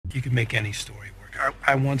You could make any story work.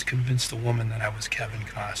 I once convinced a woman that I was Kevin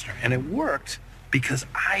Costner, and it worked because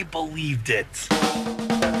I believed it.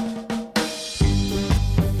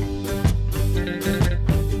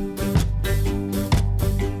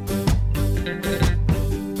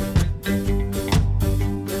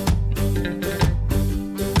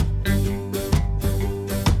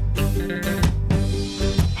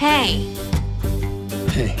 Hey.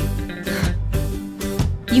 Hey.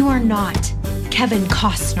 You are not Kevin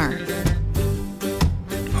Costner.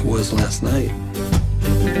 I was last night.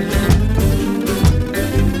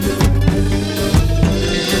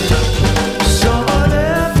 Sold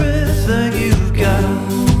everything you've got,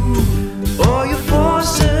 all your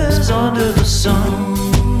forces under the sun.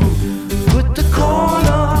 Put the corn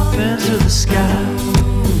up into the sky.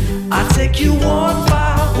 I take you one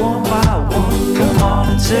by one by one. Come on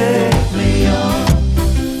and take me on.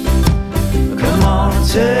 Come on and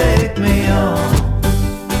take me on.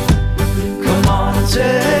 Come on and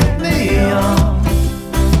take me on.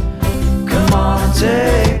 Come on and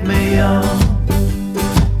take me on.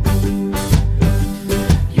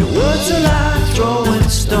 Your words are like throwing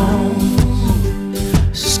stones,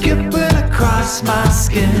 skipping across my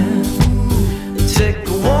skin. Take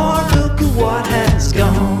one look at what has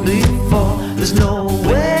gone before. There's no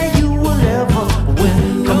way you will ever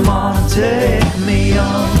win. Come on and take me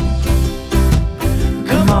on.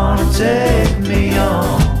 Come on and take me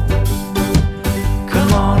on.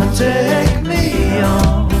 Come on and take me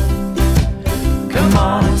on. Come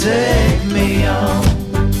on and take me on.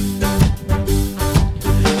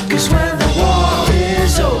 'Cause when the war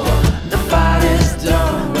is over, the fight is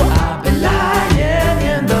done. Well, I'll be lying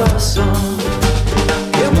in the sun.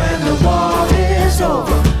 Yeah, when the war is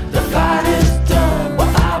over, the fight is done.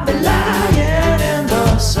 Well, I'll be lying in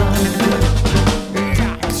the sun.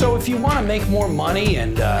 So if you want to make more money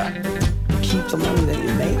and keep the money that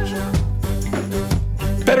you make,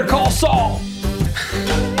 better call Saul.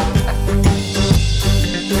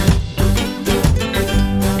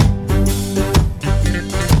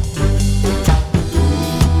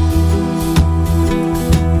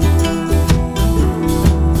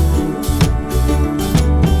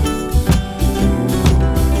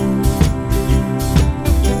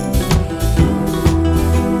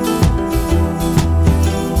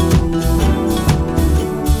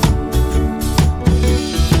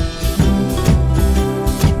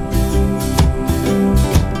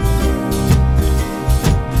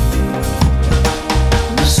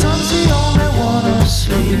 The sun's the only one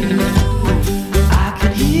asleep. I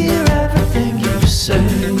can hear everything you say.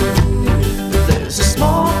 There's a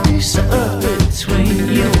small piece of earth between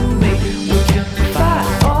you and me. We can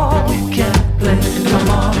fight or we can play. Come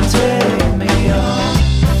on and take me on.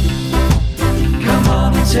 Come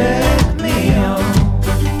on and take me on.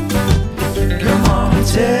 Come on and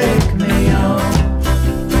take me on.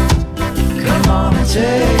 Come on and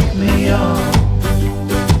take me on.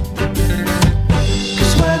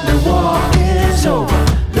 'Cause when the war is over,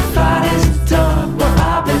 the fight is done. Well,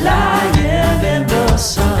 I'll be lying in the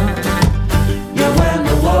sun. Yeah, when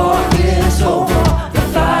the war is over, the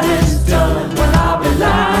fight is done. Well, I'll be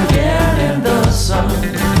lying in the sun.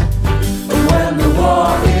 When the war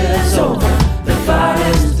is over, the fight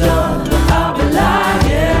is done. Well, I'll be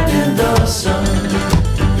lying in the sun.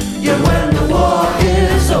 Yeah, when the war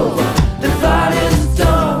is over, the fight is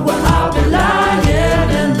done. Well, I'll be lying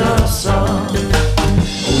in the sun.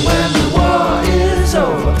 When the war is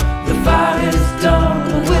over, the fight is done.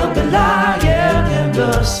 We'll be lying in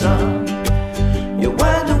the sun. Yeah,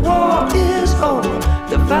 when the war is over,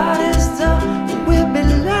 the fight is done. We'll be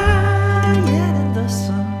lying in the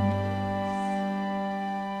sun.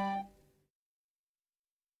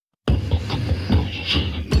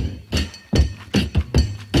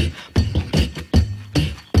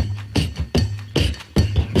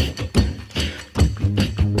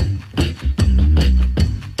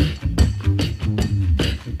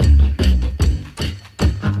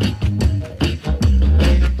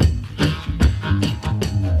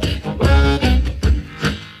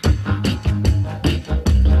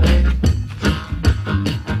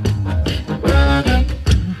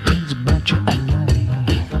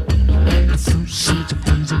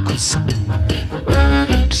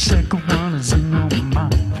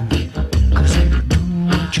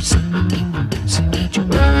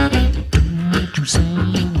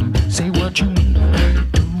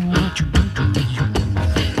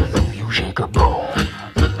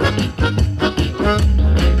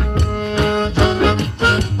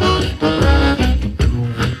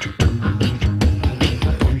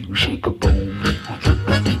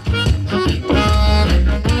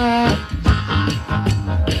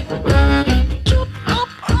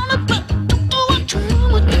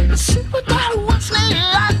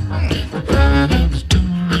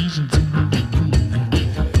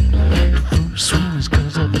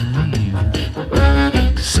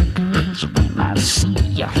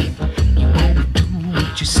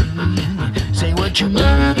 you say and you say what you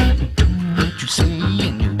mean. Do what you say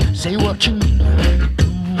and you say what you mean. Do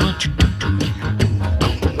what you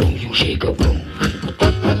do. You shake a boom.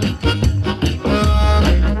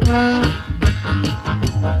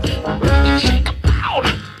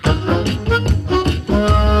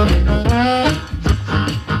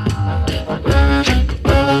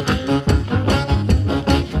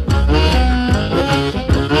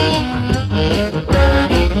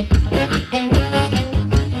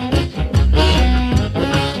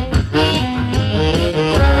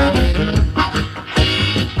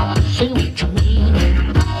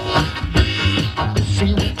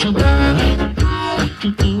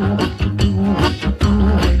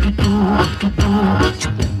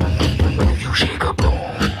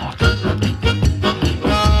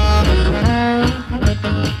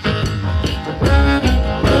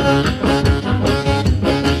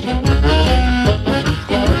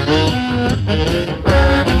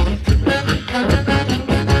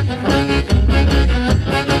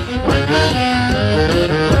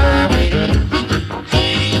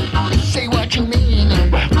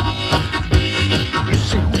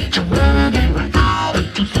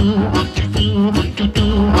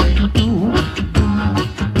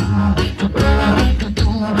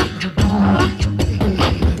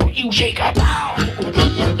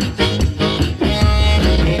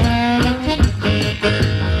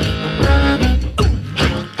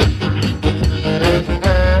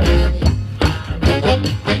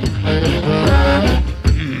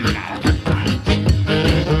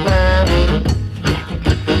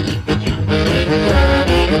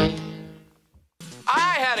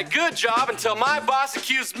 Job until my boss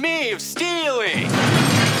accused me of stealing.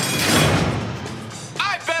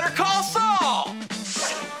 I better call Saul.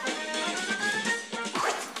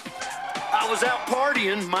 I was out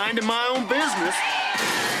partying, minding my own business.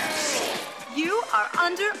 You are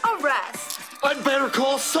under arrest. I'd better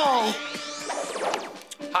call Saul.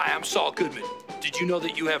 Hi, I'm Saul Goodman. Did you know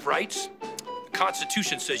that you have rights? The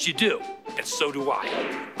Constitution says you do, and so do I.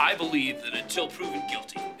 I believe that until proven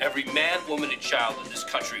guilty, every man, woman, and child in this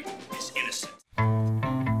country is innocent.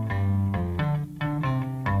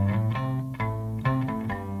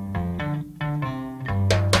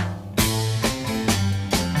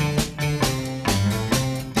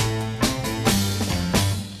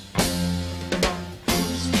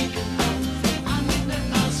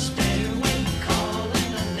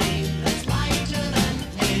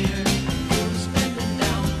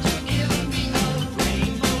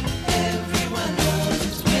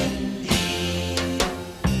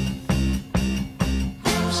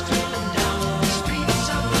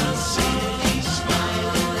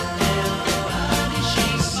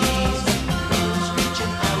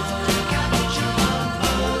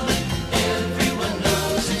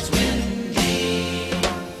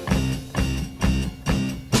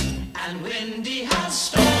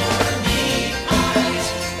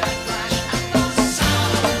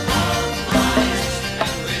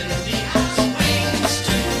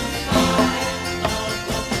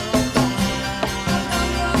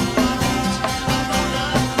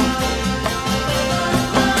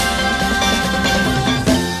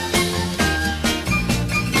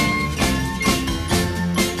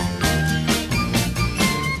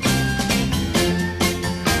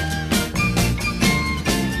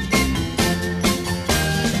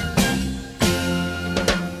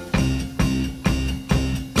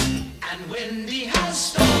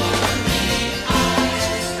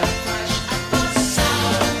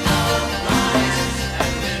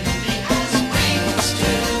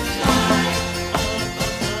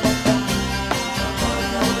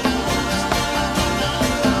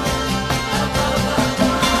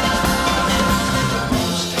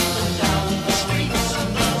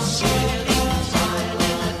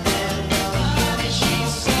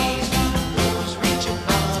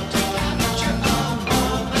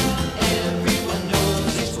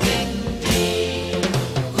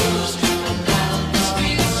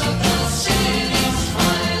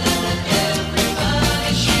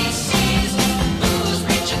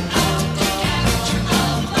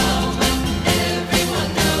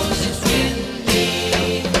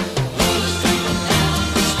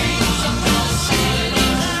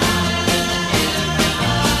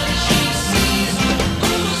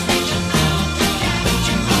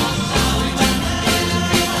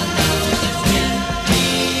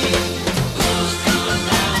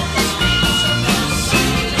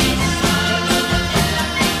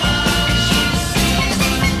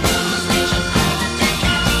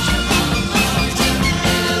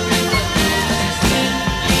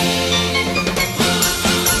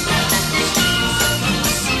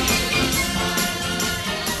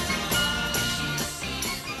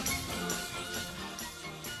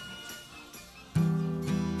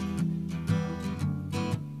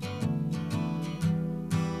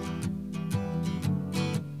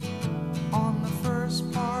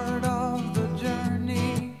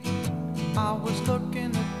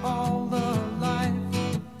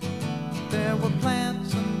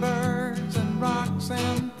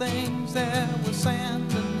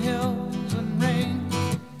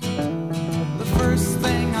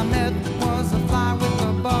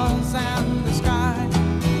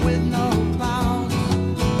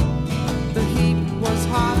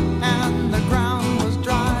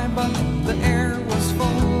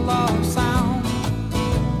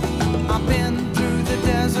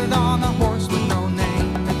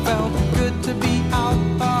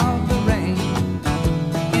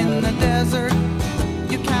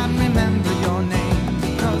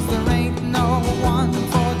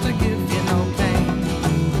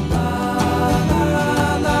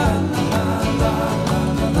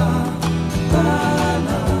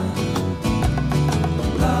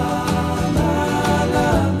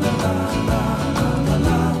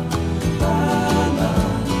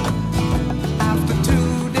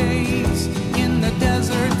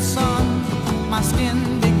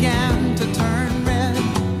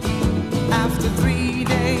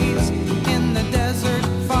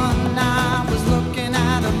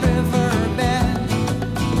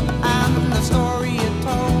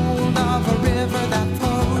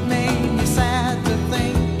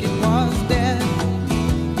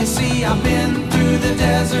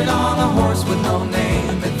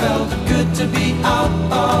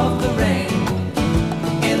 the rain.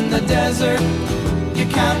 In the desert, you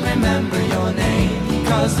can't remember your name,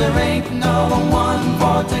 'cause there ain't no one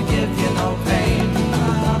for to give you no pain.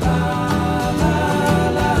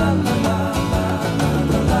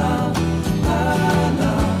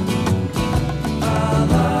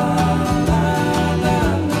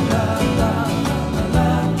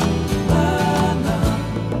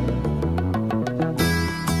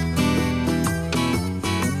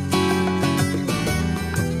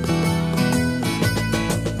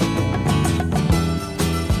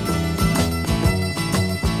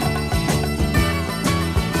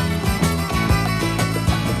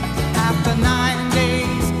 After 9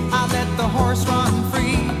 days, I let the horse run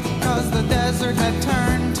free, 'cause the desert had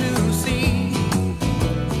turned to sea.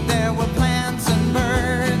 There were plants and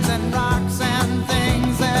birds and rocks and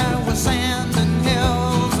things. There was sand and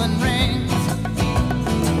hills and rings.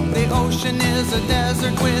 The ocean is a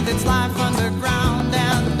desert with its life underground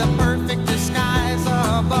and a perfect disguise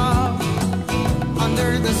above.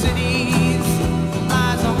 Under the cities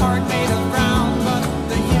lies a heart made of ground, but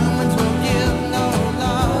the humans will give no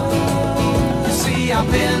love. You see, I've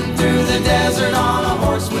been through the desert on a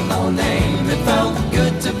horse with no name. It felt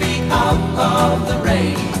good to be out of the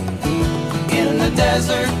rain. In the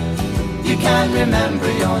desert, you can't remember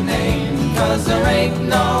your name, 'cause there ain't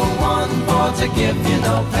no one for to give you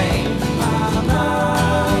no pain. La, la,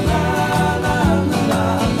 la, la, la, la,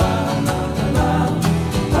 la, la, la,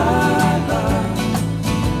 la, la,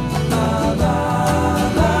 la, la, la,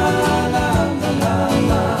 la, la,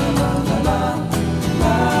 la,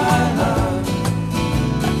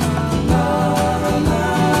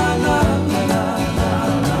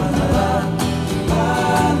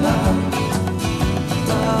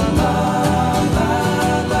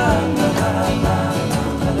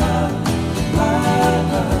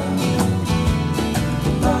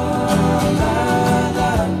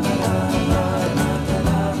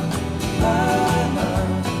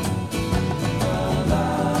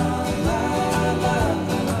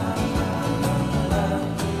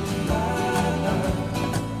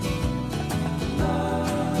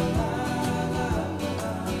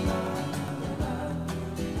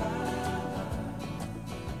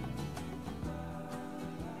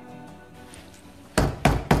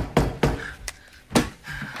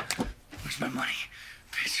 Where's my money,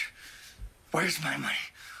 bitch? Where's my money?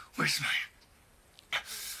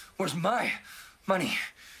 Where's my money,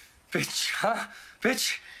 bitch? Huh,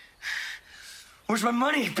 bitch? Where's my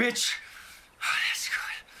money, bitch? Oh, that's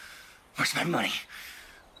good. Where's my money?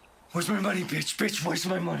 Where's my money, bitch? Bitch, where's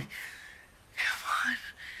my money? Come on.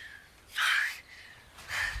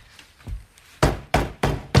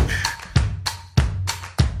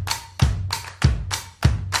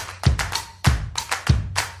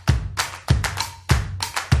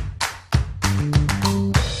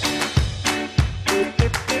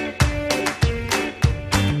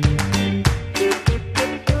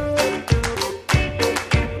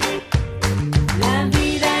 La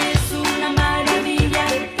vida es una maravilla,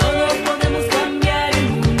 todos podemos cambiar el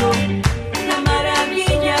mundo.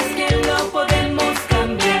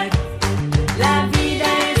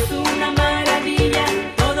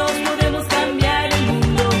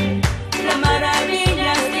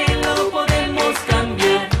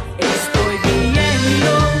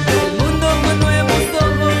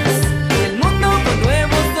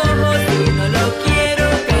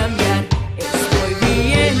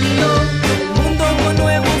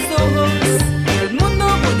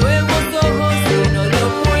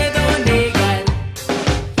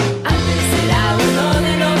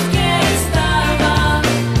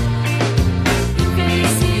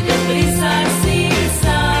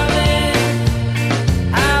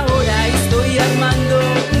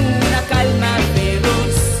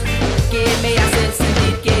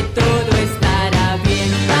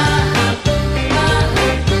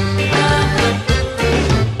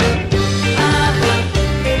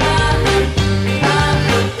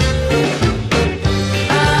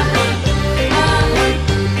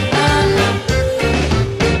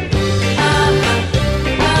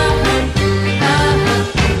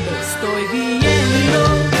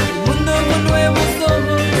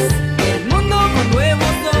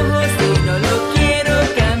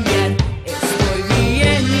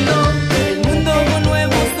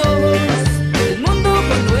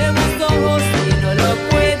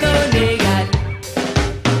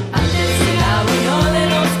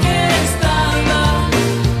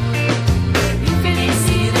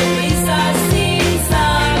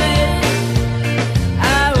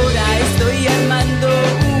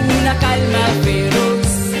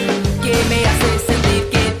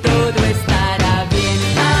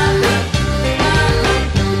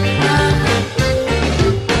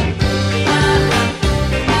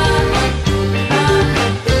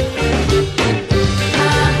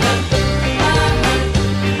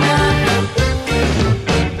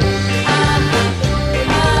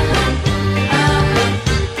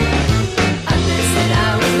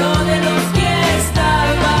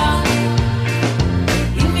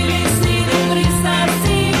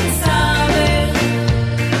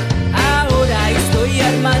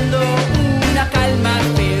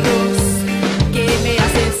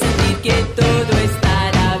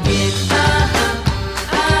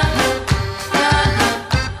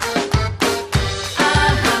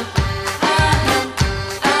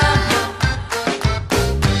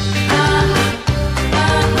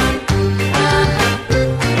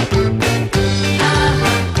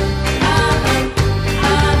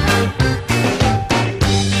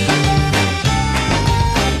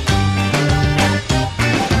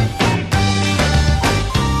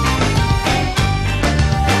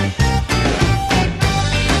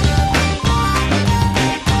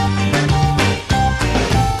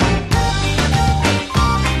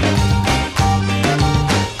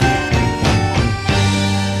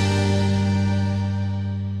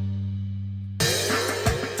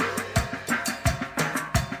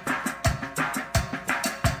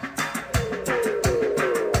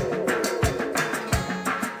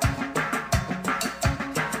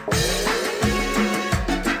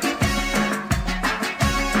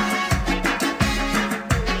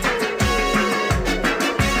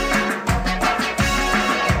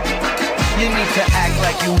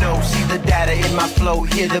 matter in my flow.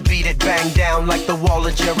 Hear the beat it bang down like the wall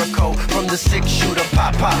of Jericho. From the 6-shooter,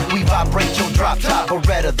 pop pop, we vibrate your drop top.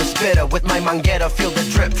 Beretta, the spitter, with my manguera, feel the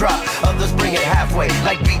drip drop. Others bring it halfway,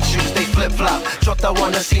 like beat shoots, they flip flop. Chota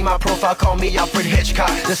wanna see my profile, call me Alfred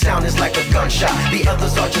Hitchcock. The sound is like a gunshot, the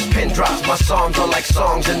others are just pin drops. My songs are like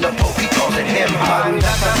songs, and the Pope he calls it hip hop.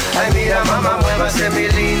 Ay mira mamá, muévase mi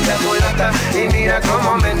linda mulata. Y mira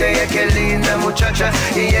como menea, qué linda muchacha.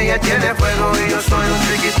 Y ella tiene fuego y yo soy un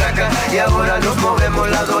triquitaca. Y ahora nos movemos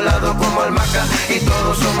lado a lado como almaca. Y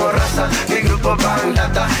todos somos raza, mi grupo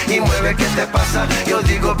Bandata. Y mueve, ¿qué te pasa? Yo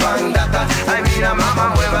digo Bandata. Ay mira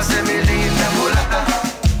mamá, muévase mi linda mulata.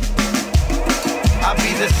 I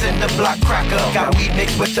be the cinder block cracker. Got weed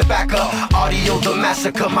mixed with tobacco. Audio the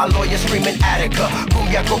massacre. My lawyer screaming Attica.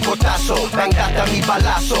 Cumbia cocotazo. Bangata mi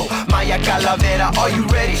balazo. Maya Calavera. Are you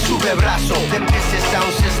ready? Sube brazo. Them pisses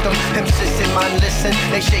sound system. Them sissing man listen.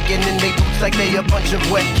 They shaking in they boots like they a bunch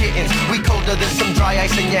of wet kittens. We colder than some dry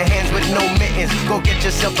ice in your hands with no mittens. Go get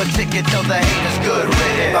yourself a ticket. Tell the haters good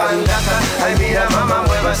riddance. Bandata. Ay mira mamá,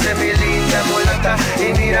 muévase mi linda mulata.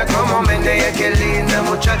 Y mira como menea, qué linda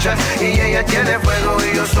muchacha. Y ella tiene fuego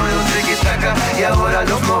y yo soy un triquitaca. Y ahora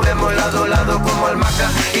nos movemos lado a lado como almaca.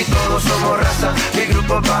 Y todos somos raza, mi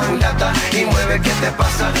grupo Bandata. Y mueve, ¿qué te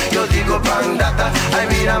pasa? Yo digo Bandata. Ay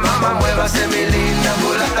mira mamá, muévase mi linda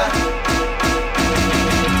mulata.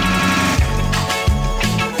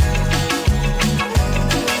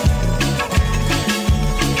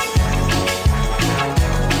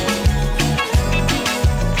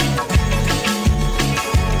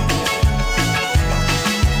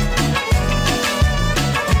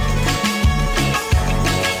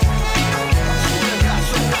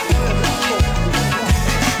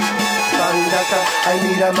 Ay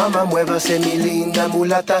mira mamá, muévase mi linda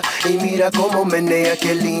mulata. Y mira cómo menea,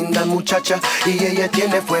 qué linda muchacha. Y ella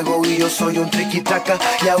tiene fuego y yo soy un triquitaca.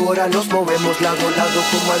 Y ahora nos movemos lado a lado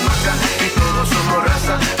como almaca. Y todos somos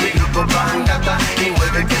raza, mi grupo Bandata. Y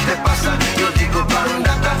mueve, ¿qué te pasa? Yo digo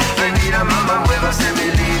Bandata. Ay mira mamá, muévase mi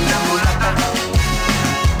linda mulata.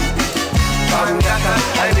 Bandata,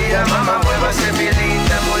 ay mira mamá, muévase mi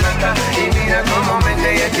linda mulata. Y mira cómo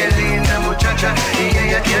menea, qué linda muchacha. Y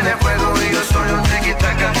ella tiene fuego y yo soy un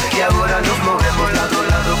triquitaca. Y ahora nos movemos lado a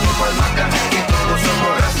lado como almaca. Y todos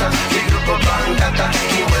somos raza, mi grupo Bandata.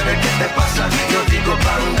 Y mueve, ¿qué te pasa? Yo digo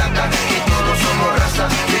Bandata. Y todos somos raza,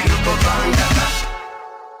 mi grupo Bandata.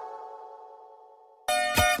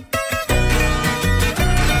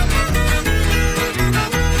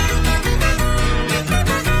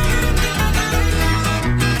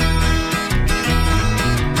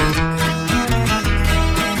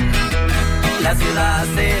 La ciudad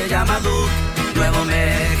se llama Duke, Nuevo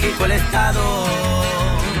México el estado.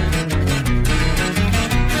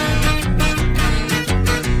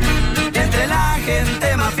 Entre la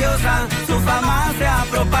gente mafiosa su fama se ha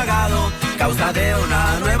propagado, causa de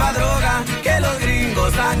una nueva droga que los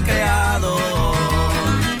gringos han creado.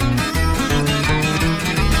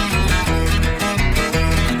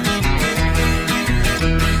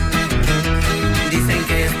 Dicen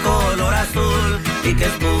que es color azul y que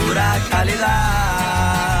es pura calidad.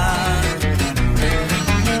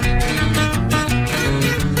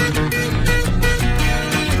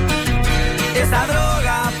 Esa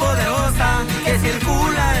droga poderosa que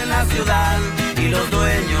circula en la ciudad y los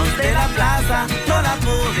dueños de la plaza no la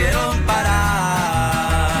pudieron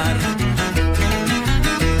parar.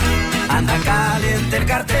 Anda caliente el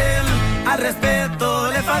cartel, al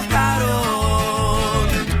respeto le faltaron.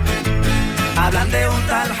 Hablan de un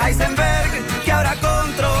tal Heisenberg que ahora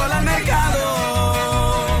controla el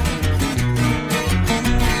mercado.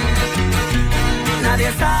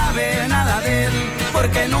 Nadie sabe nada de él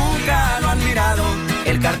porque nunca lo han mirado.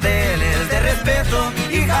 El cartel es de respeto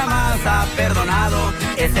y jamás ha perdonado.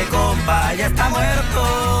 Ese compa ya está muerto,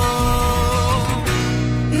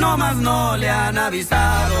 no más no le han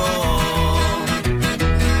avisado.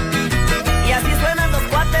 Y así suenan los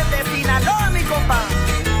cuates de Sinaloa, mi compa.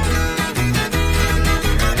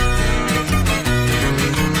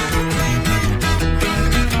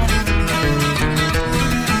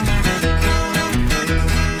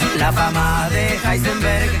 La fama de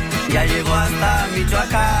Heisenberg ya llegó hasta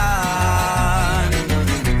Michoacán.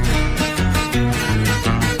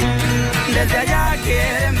 Desde allá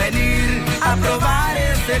quieren venir a probar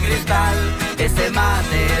ese cristal. Ese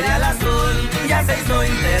material azul ya se hizo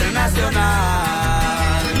internacional.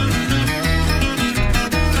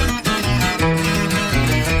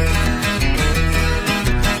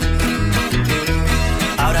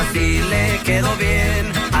 Ahora sí le quedó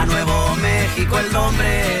bien a Nuevo México el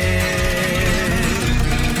nombre.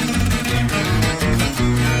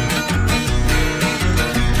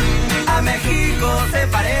 A México poco se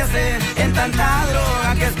parece en tanta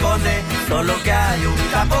droga que esconde. Solo que hay un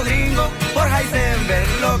capo gringo, por Heisenberg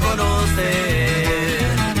lo conoce.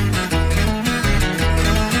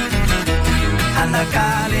 Anda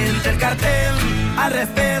caliente el cartel, al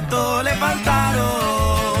respeto le faltaron.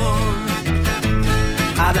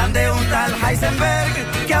 Hablan de un tal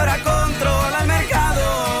Heisenberg que ahora controla el mercado.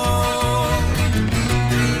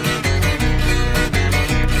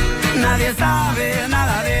 Nadie sabe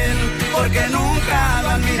nada de él porque nunca lo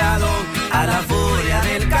han mirado. A la furia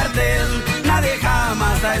del cartel nadie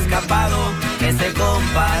jamás ha escapado. Ese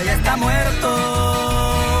compa ya está muerto,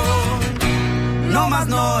 no más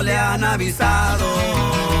no le han avisado.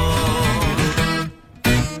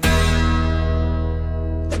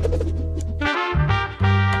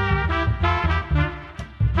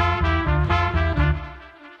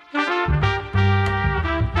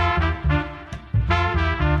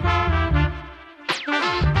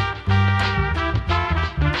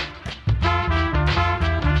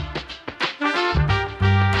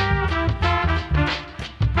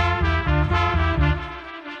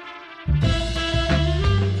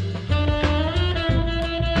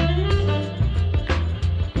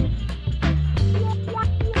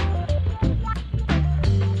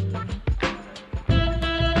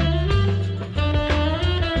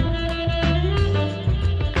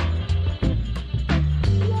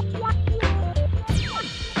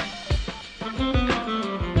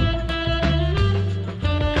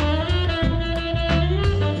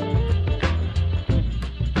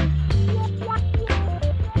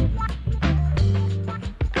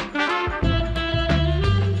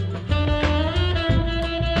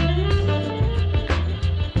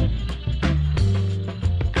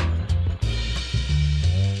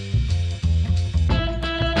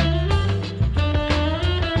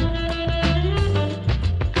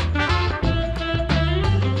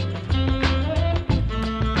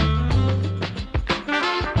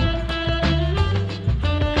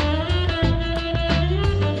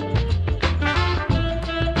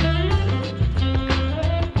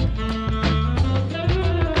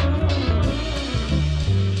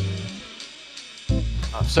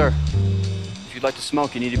 Sir, if you'd like to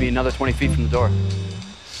smoke, you need to be another 20 feet from the door.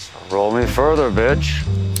 Roll me further, bitch.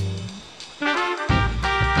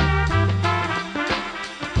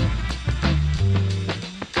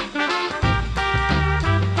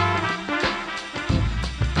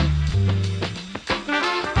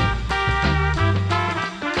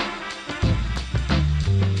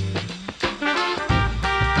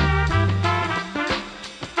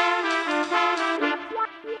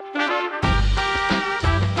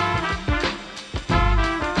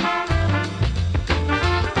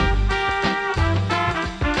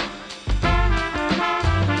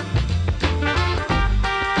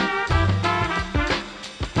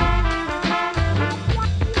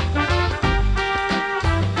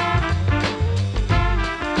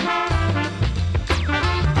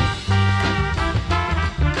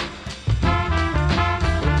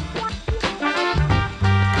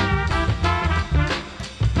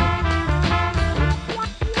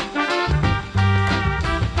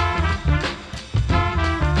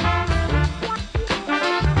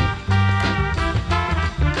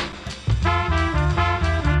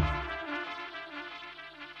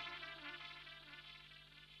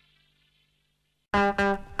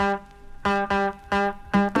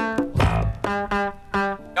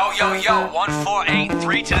 Yo,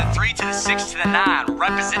 1483 to the 3 to the 6 to the 9,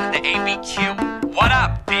 representing the ABQ. What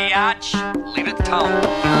up, biatch? Leave it tone.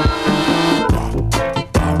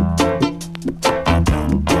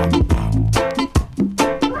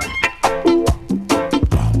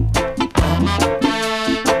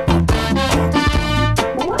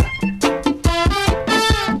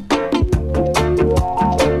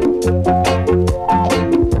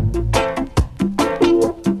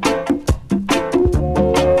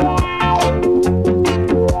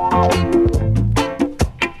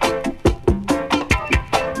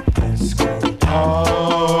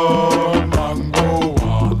 Oh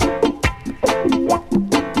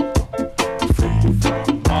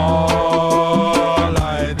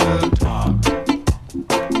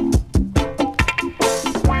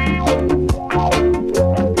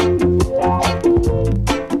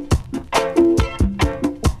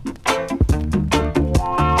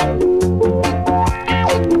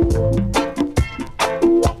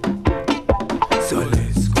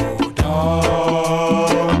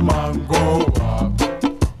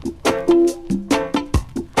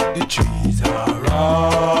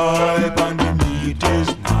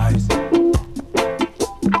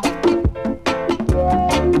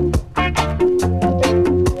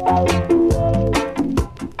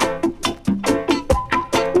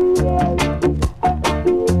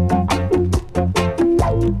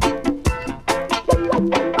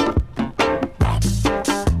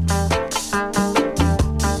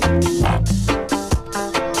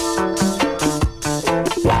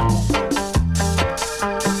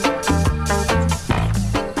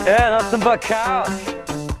Yeah, nothing but cows.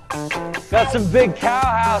 Got some big cow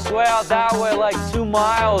house way out that way, like 2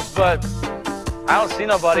 miles, but I don't see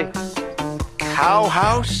nobody. Cow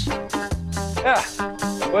house? Yeah,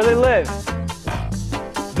 where they live.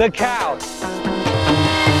 The cows.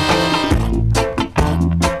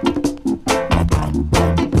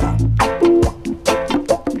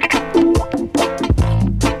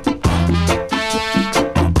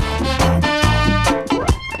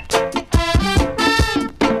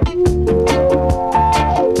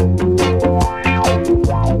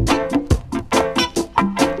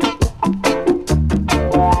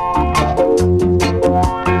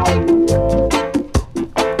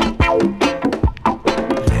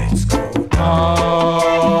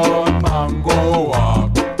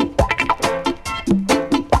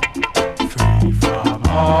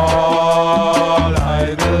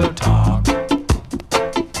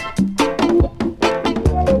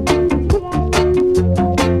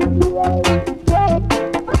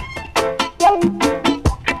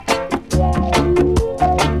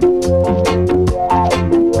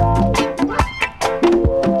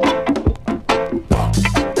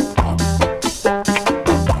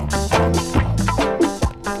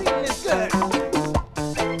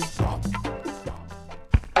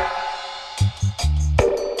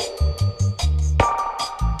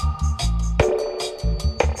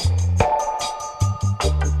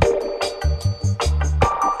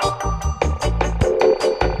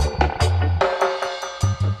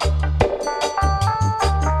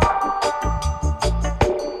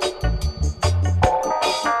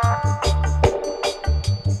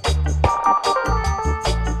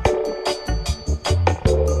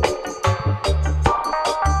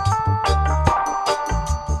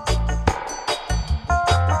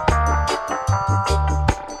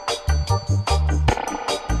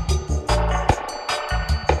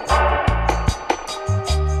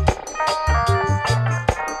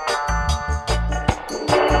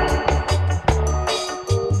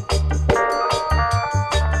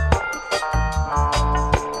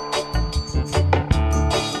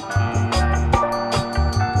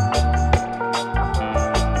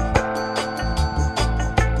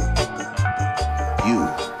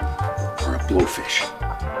 blowfish.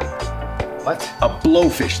 What? A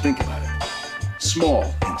blowfish, think about it. Small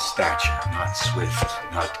in stature, not swift,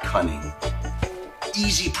 not cunning.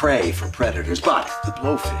 Easy prey for predators, but the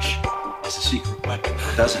blowfish is a secret weapon,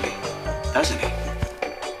 doesn't he? Doesn't he?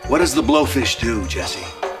 What does the blowfish do, Jesse?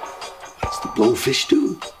 What does the blowfish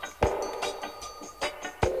do?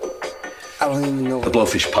 I don't even know. The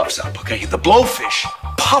blowfish puffs up, okay? The blowfish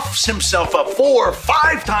puffs himself up 4 or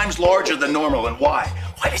 5 times larger than normal. And why?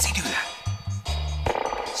 Why does he do that?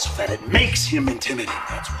 So that it makes him intimidating,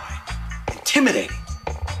 that's why. Intimidating.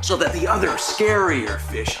 So that the other scarier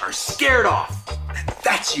fish are scared off. And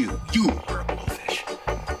that's you. You are a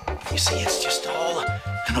blowfish. You see, it's just all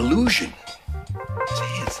an illusion.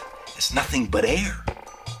 See, it's nothing but air.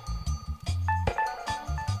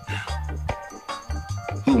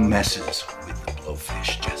 Who messes with the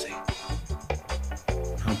blowfish, Jesse?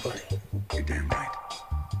 Nobody. You're damn right.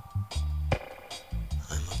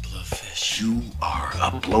 I'm a blowfish. You are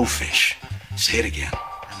a blowfish. Say it again.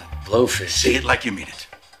 I'm a blowfish. Say it like you mean it.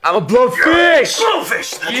 I'm a blowfish!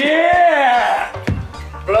 Blowfish! That's yeah!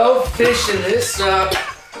 Blowfishing this up.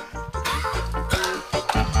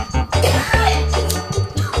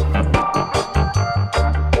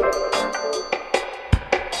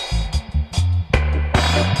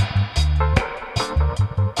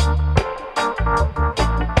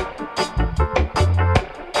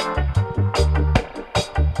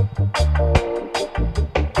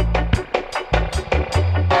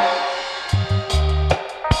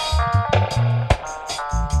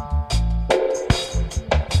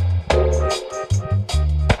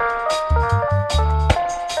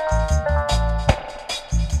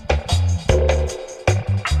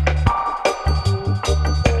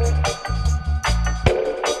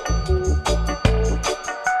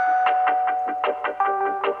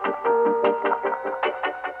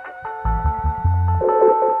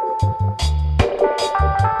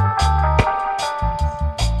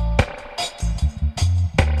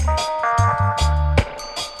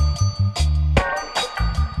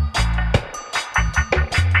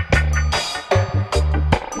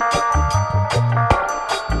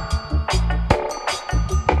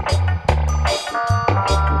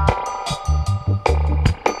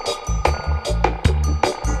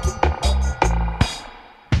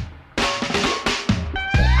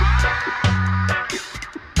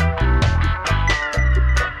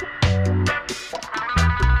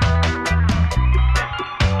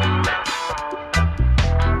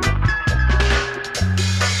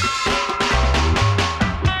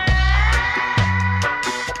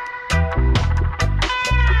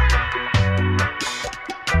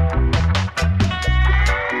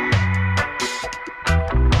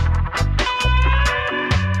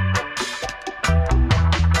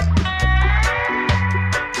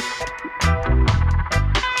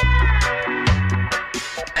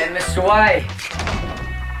 White.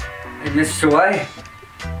 Hey, Mr. White.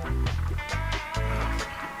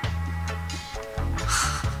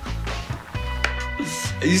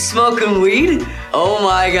 Are you smoking weed? Oh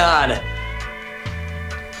my God.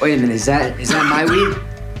 Wait a minute, is that my weed?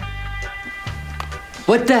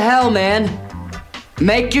 What the hell, man?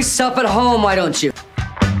 Make yourself at home, why don't you?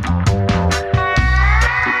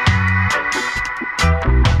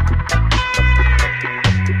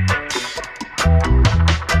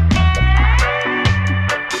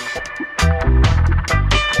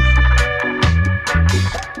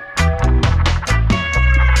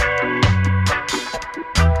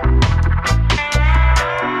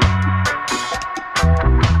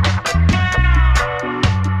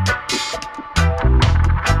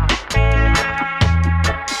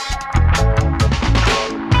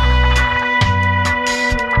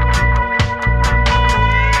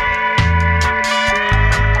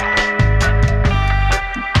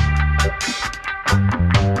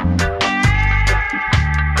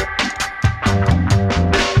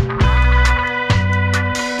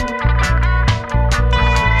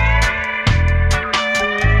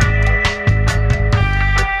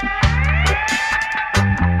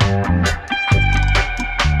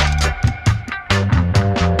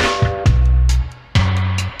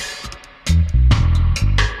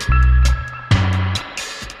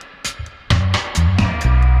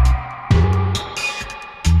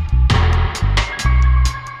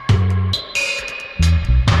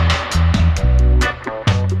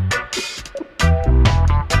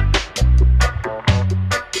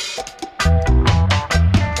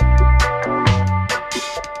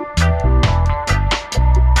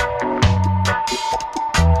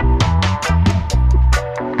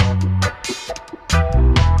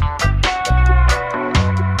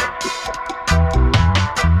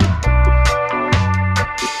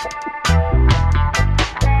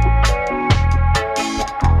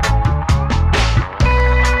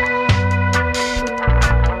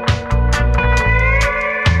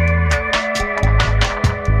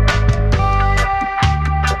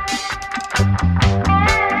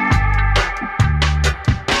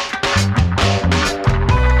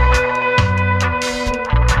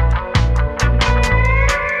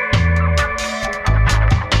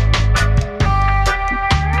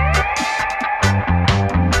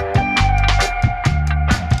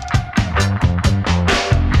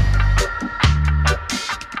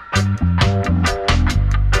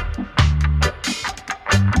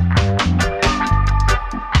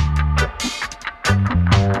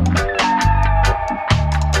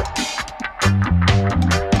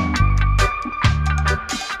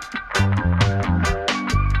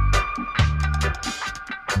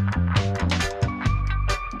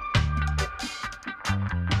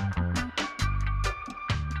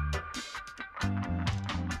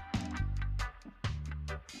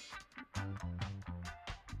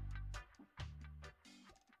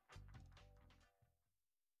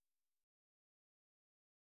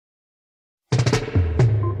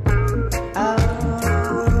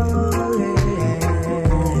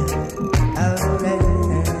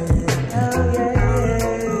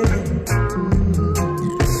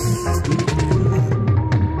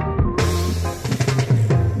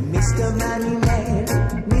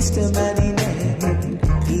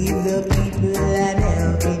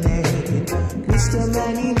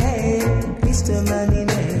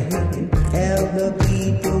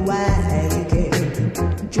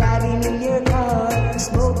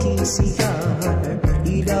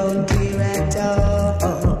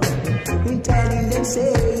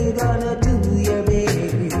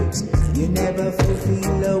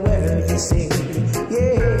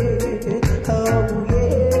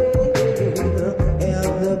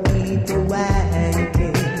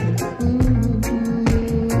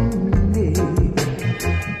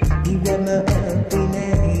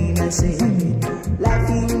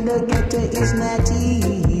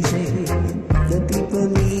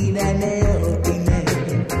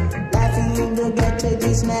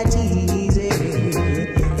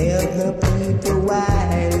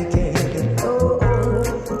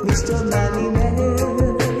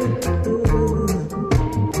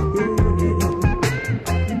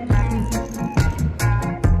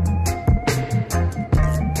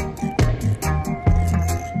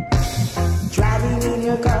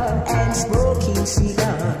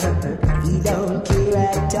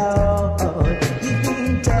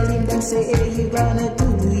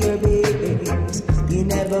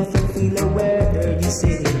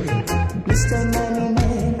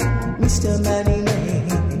 Mr. Money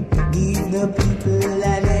Man, give the people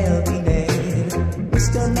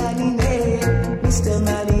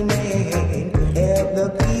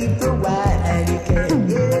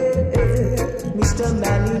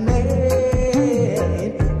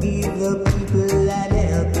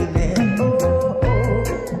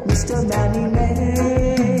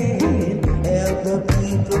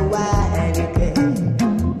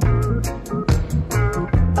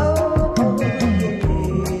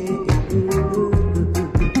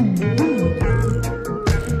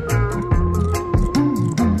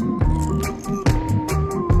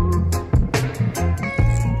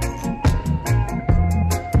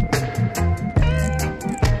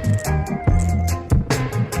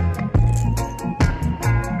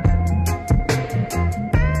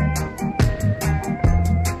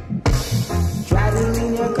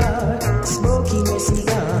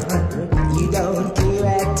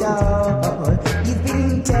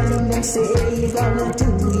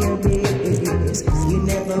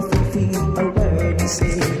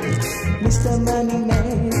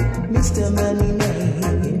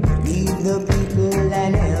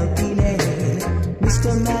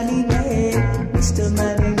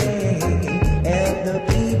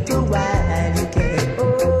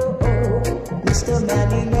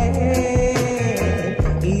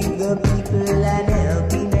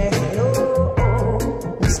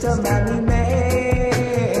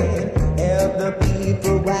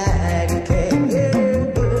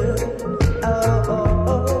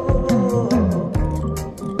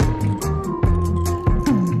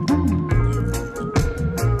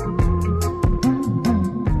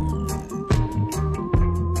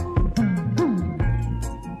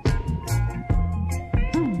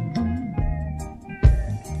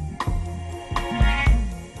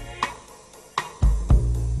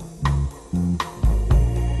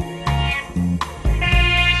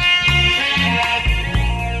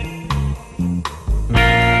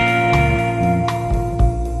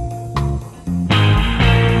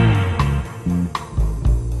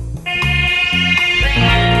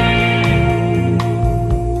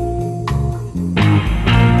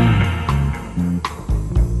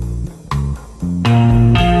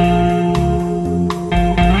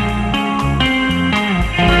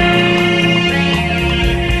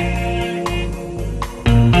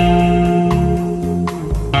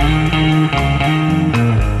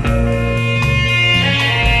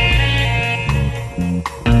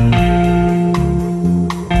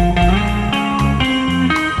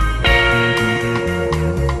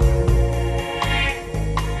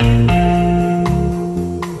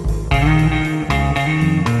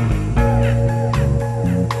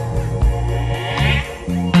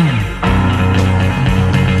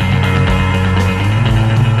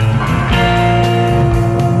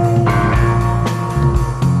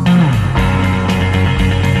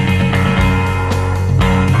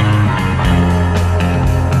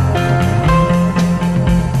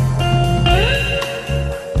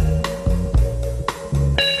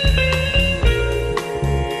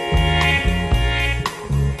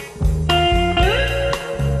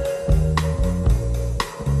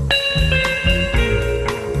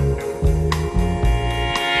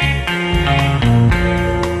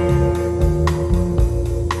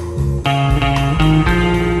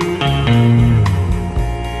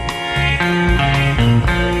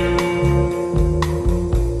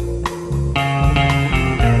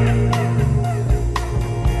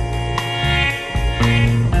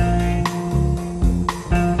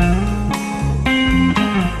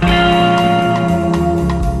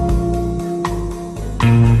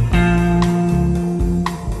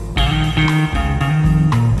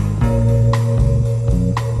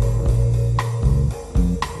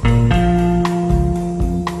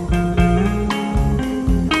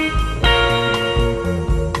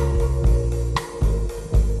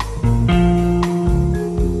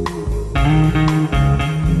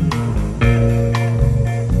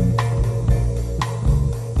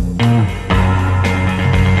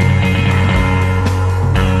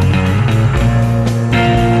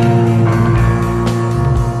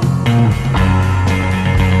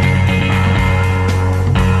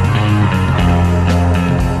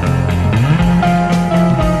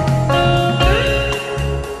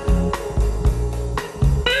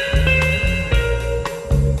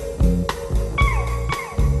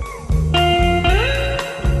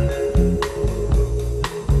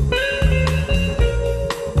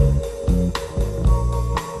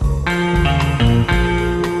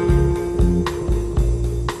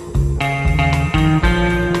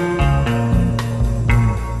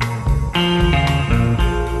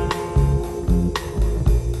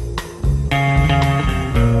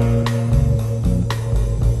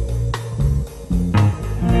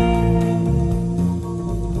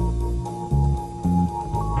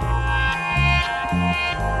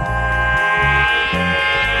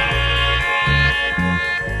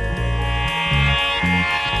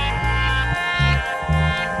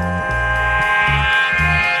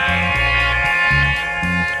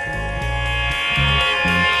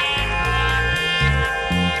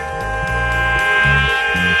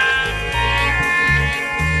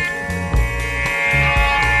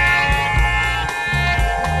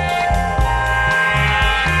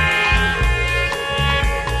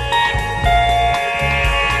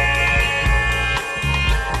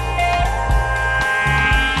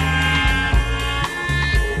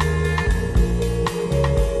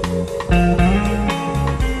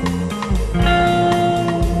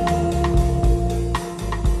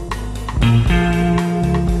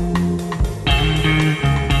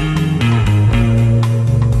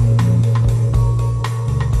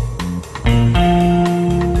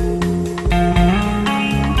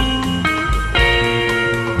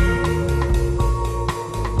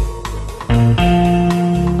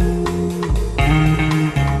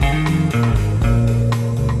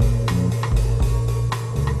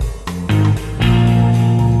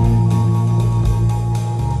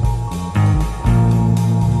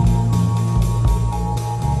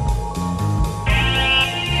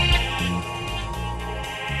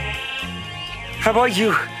How about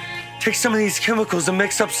you take some of these chemicals and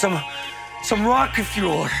mix up some rocket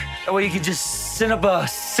fuel? That way you can just send up a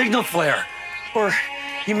signal flare. Or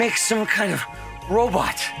you make some kind of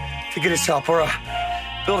robot to get us up, or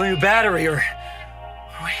build a new battery, or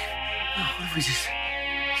wait, no, what if we just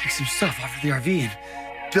take some stuff off of the RV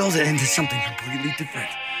and build it into something completely different?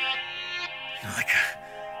 You know,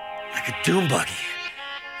 like a doom buggy.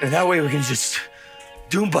 And that way we can just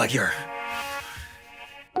doom buggy her.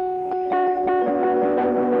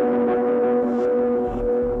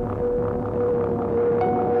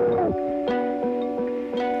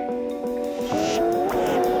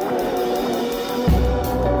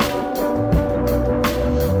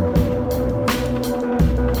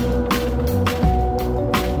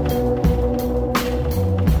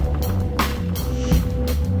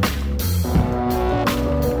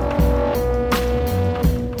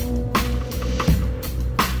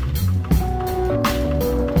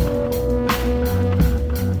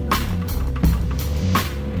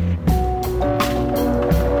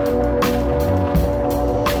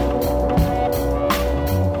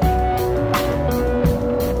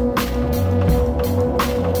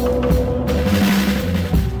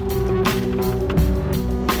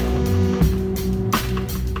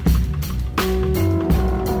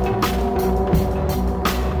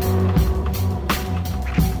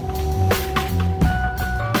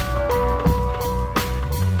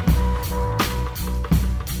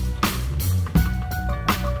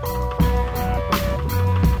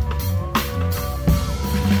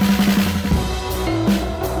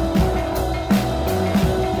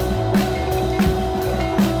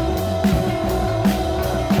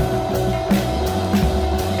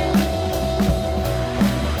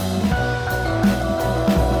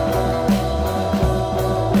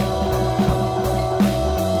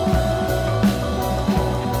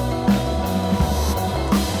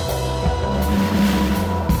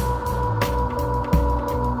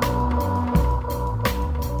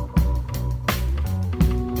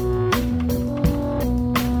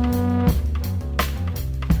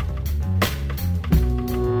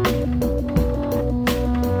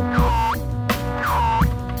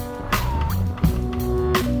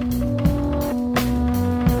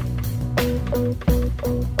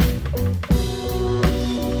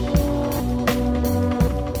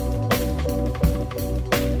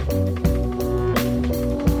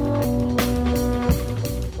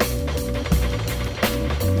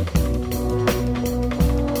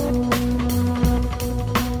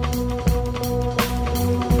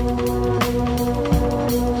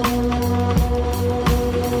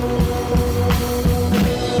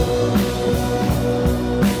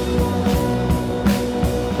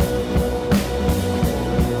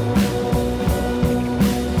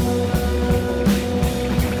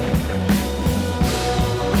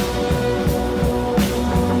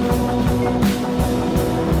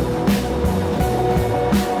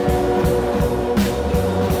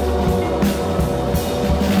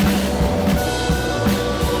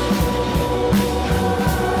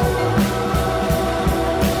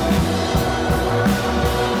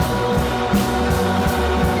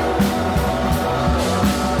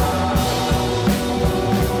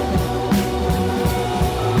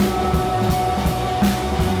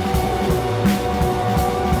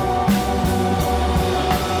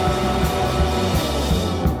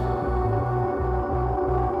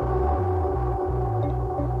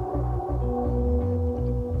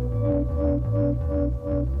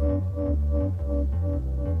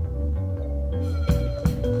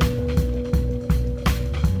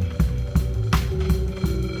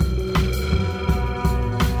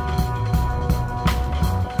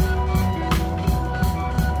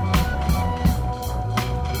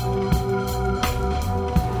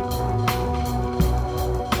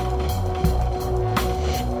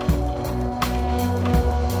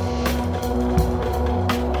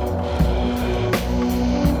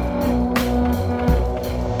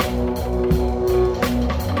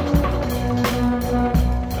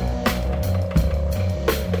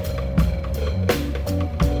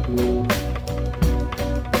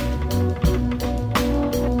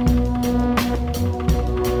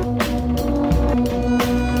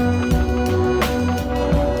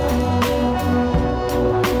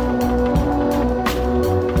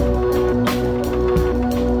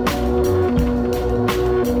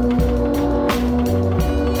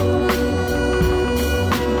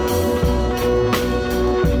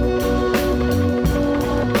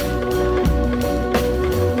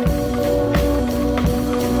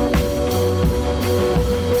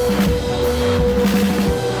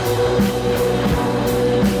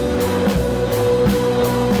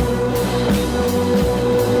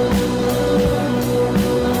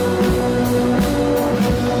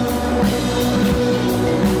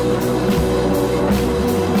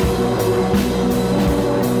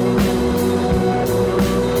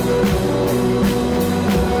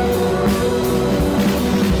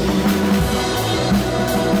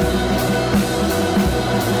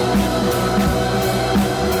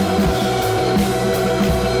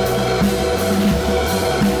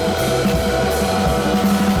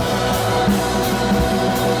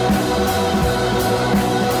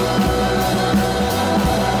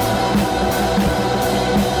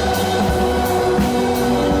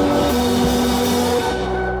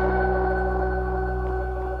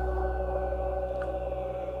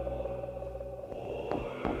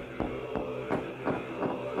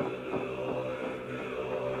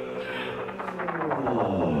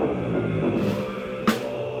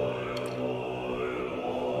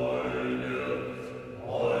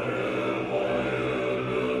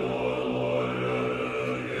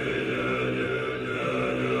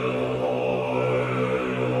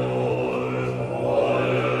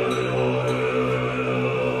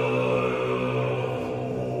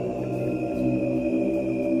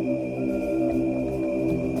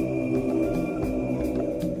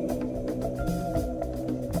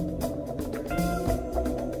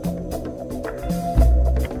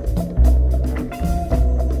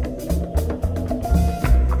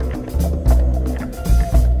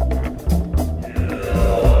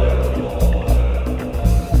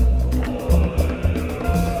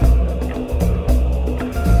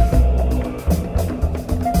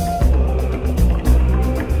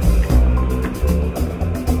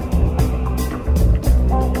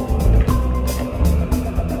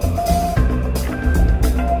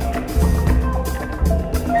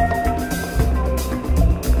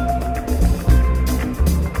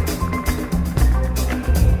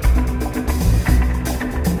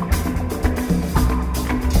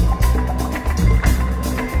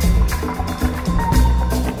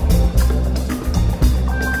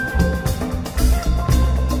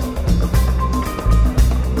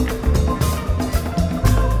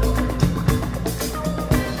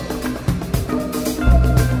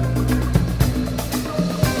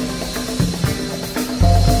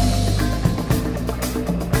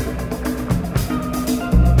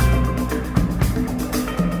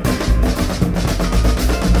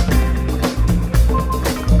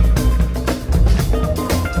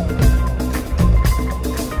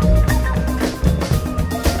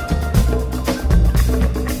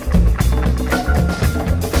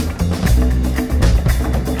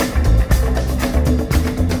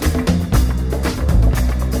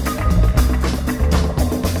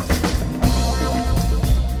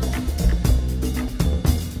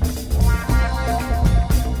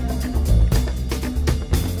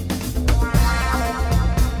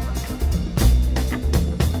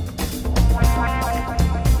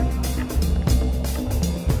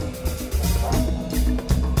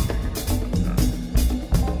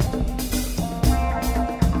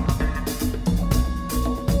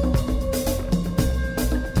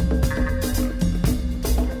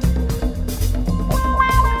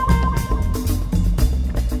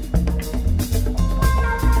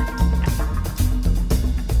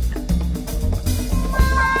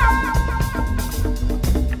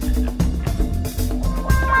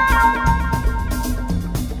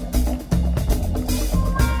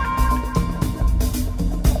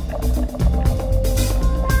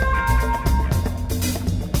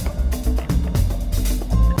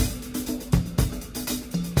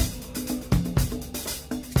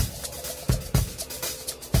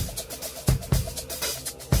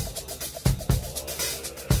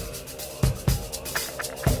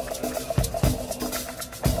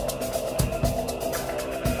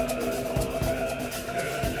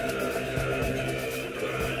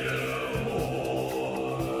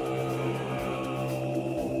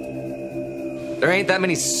 There ain't that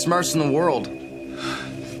many Smurfs in the world.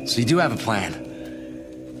 So you do have a plan.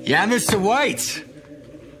 Yeah, Mr. White.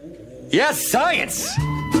 Yes, science.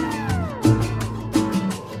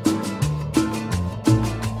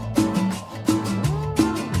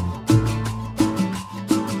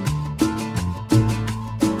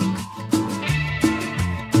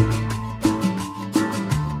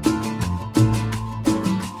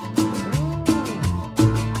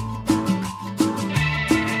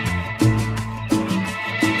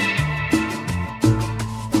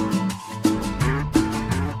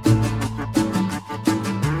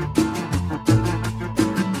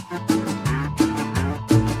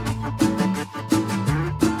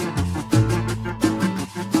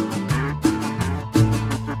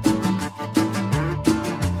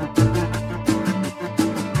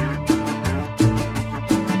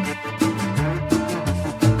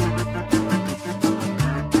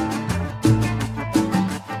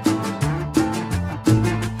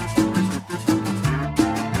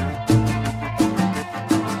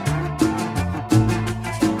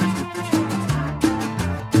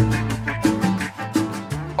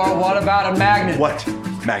 Or what about a magnet? What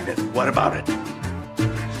magnet? What about it?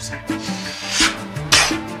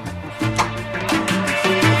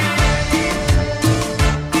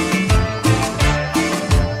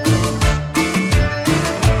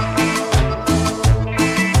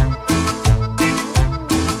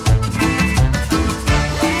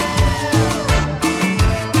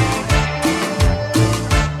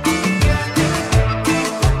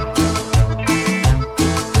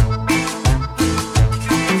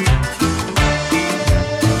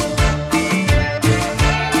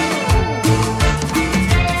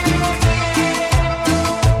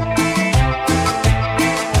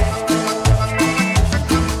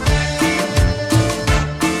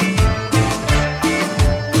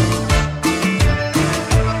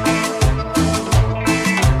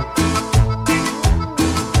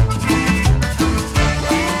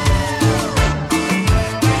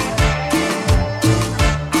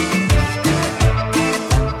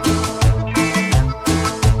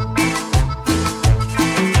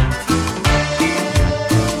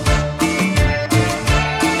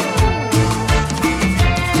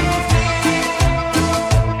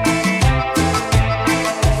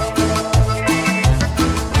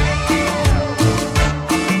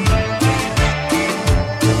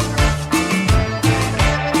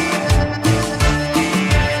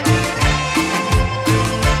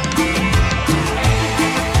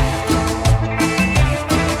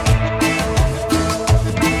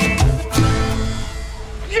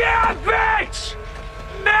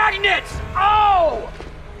 Magnets! Oh!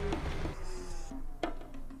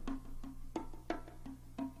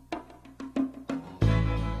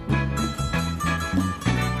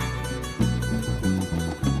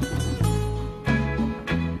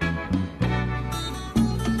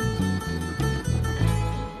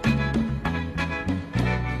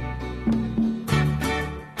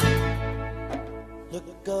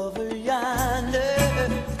 Look over yonder.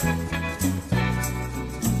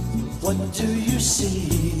 What do you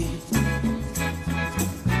see?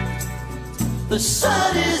 The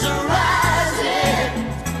sun is rising,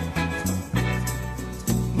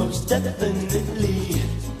 most definitely.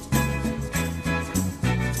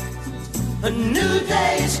 A new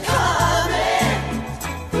day's coming.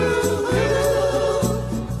 Ooh,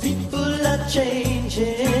 people are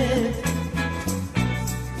changing.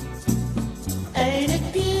 Ain't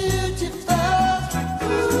it beautiful?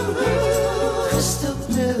 Ooh, crystal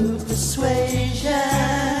blue persuasion.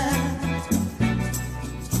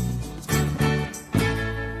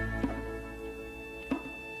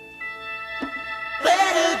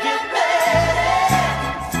 Better get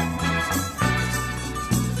ready.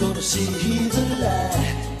 Gonna see the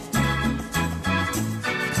light.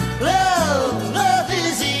 Love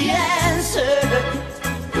is the answer.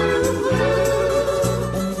 Ooh,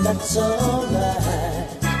 and that's alright.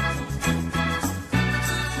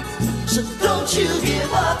 So don't you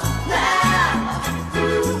give up now.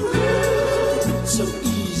 Ooh, so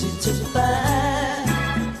easy to find.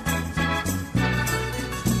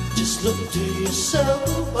 Just look to your soul.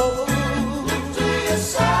 Look to your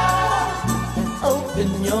soul and open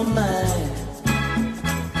your mind.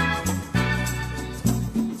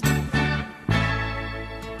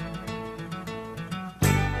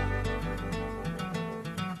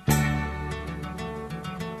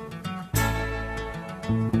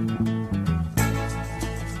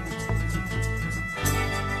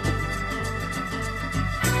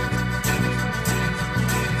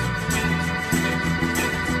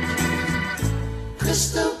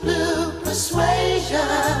 Crystal blue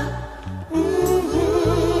persuasion.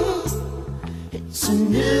 It's a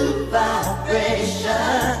new vibration.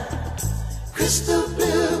 Crystal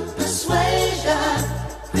blue persuasion.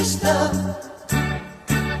 Crystal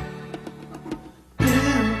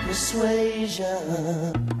blue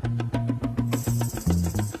persuasion.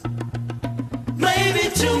 Maybe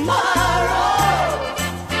tomorrow,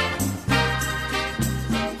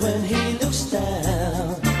 when he looks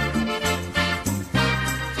down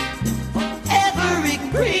on every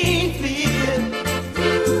green field,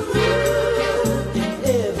 in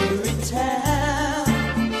every town,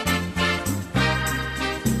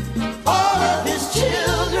 all of his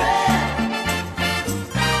children,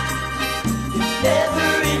 in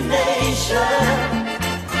every nation,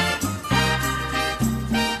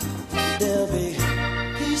 there'll be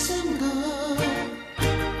peace and good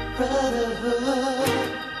brotherhood.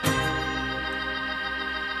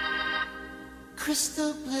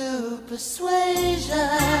 Crystal blue persuasion.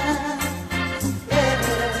 Yeah.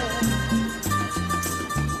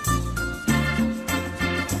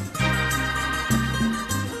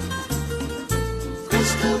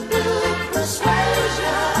 Crystal blue persuasion.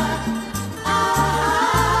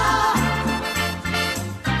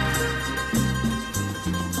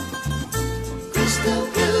 Crystal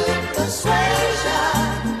blue persuasion.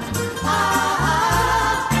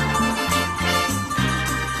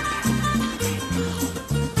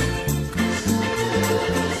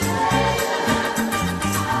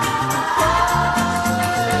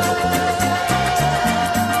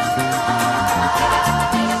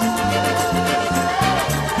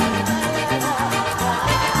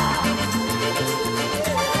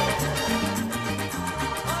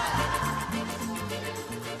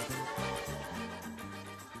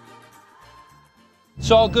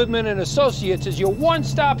 Saul Goodman and Associates is your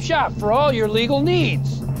one-stop shop for all your legal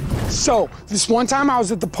needs. So, this one time I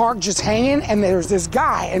was at the park just hanging, and there's this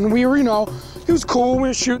guy, and we were, you know, he was cool, we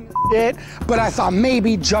were shooting shit, but I thought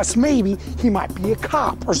maybe, just maybe, he might be a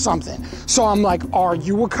cop or something. So I'm like, are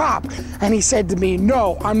you a cop? And he said to me,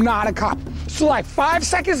 no, I'm not a cop. So like 5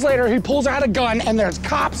 seconds later, he pulls out a gun, and there's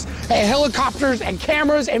cops and helicopters and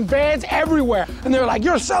cameras and vans everywhere. And they're like,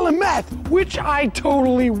 you're selling meth, which I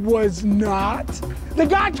totally was not. The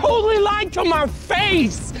guy totally lied to my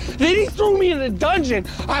face. Then he threw me in the dungeon.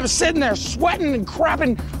 I was sitting there sweating and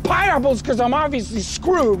crapping pineapples because I'm obviously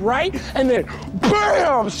screwed, right? And then,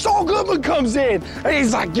 bam, Saul Goodman comes in. And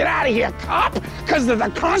he's like, get out of here, cop, because of the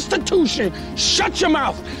Constitution. Shut your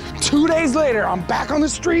mouth. 2 days later, I'm back on the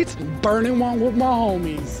streets, burning one with my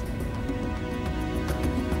homies.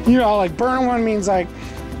 You know, like burning one means like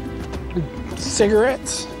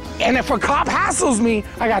cigarettes. And if a cop hassles me,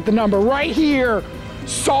 I got the number right here.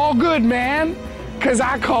 Saul Goodman, because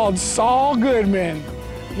I called Saul Goodman,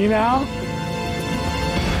 you know?